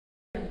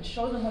and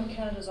show them what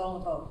Canada's all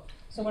about.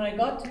 So when I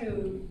got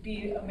to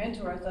be a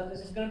mentor, I thought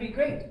this is going to be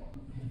great.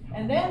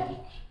 And then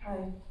I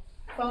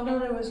found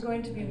out I was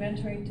going to be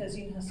mentoring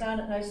Tazeen Hasan,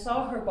 and I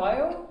saw her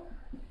bio,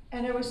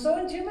 and I was so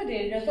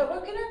intimidated. I thought,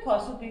 what can I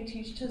possibly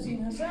teach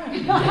Tazeen Hasan?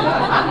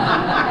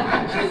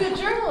 She's a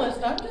journalist.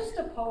 I'm just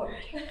a poet.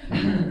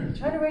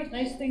 Try to write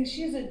nice things.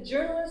 She's a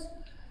journalist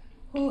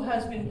who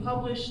has been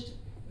published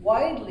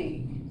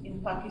widely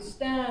in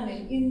Pakistan,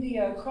 in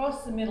India,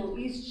 across the Middle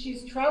East.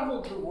 She's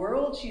traveled the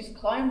world. She's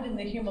climbed in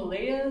the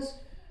Himalayas.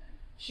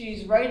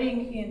 She's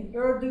writing in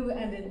Urdu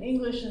and in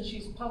English, and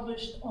she's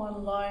published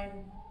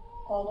online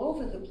all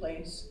over the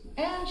place.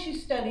 And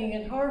she's studying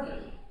at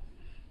Harvard.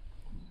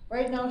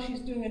 Right now she's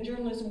doing a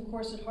journalism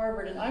course at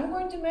Harvard, and I'm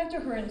going to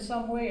mentor her in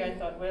some way. I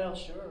thought, well,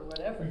 sure,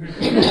 whatever.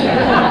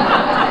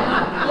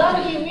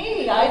 Lucky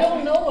me, I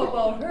don't know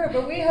about her,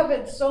 but we have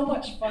had so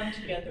much fun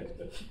together.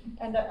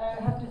 And I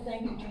have to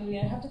thank you, Julie.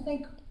 I have to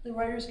thank the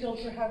Writers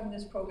Guild for having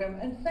this program.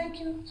 And thank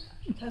you,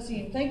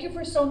 Tazeen. Thank you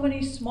for so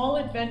many small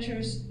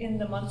adventures in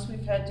the months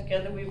we've had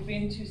together. We've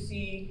been to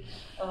see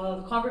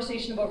the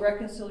conversation about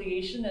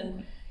reconciliation,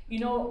 and you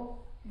know,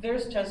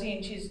 there's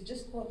Tazeen, she's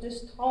just about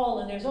this tall,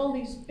 and there's all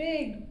these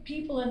big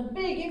people and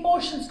big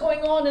emotions going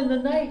on in the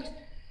night.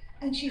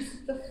 And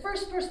she's the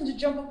first person to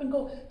jump up and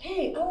go,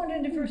 hey, I want to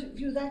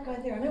interview that guy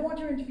there, and I want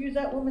to interview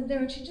that woman there.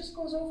 And she just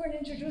goes over and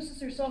introduces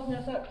herself, and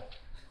I thought,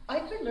 I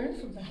could learn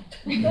from that.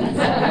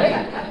 That's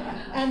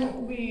great.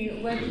 And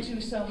we went to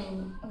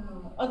some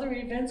other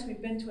events.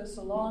 We've been to a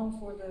salon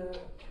for the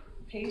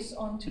PACE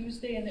on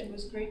Tuesday, and it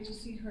was great to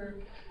see her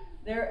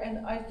there.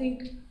 And I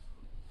think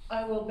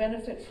I will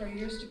benefit for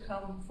years to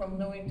come from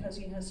knowing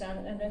Tazeen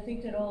Hasan, and I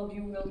think that all of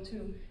you will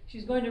too.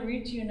 She's going to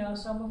read to you now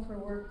some of her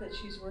work that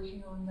she's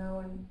working on now,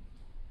 and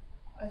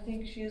I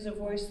think she is a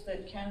voice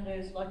that Canada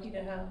is lucky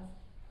to have.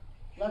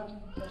 Lucky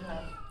to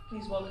have.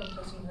 Please welcome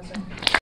Tazeen Hasan.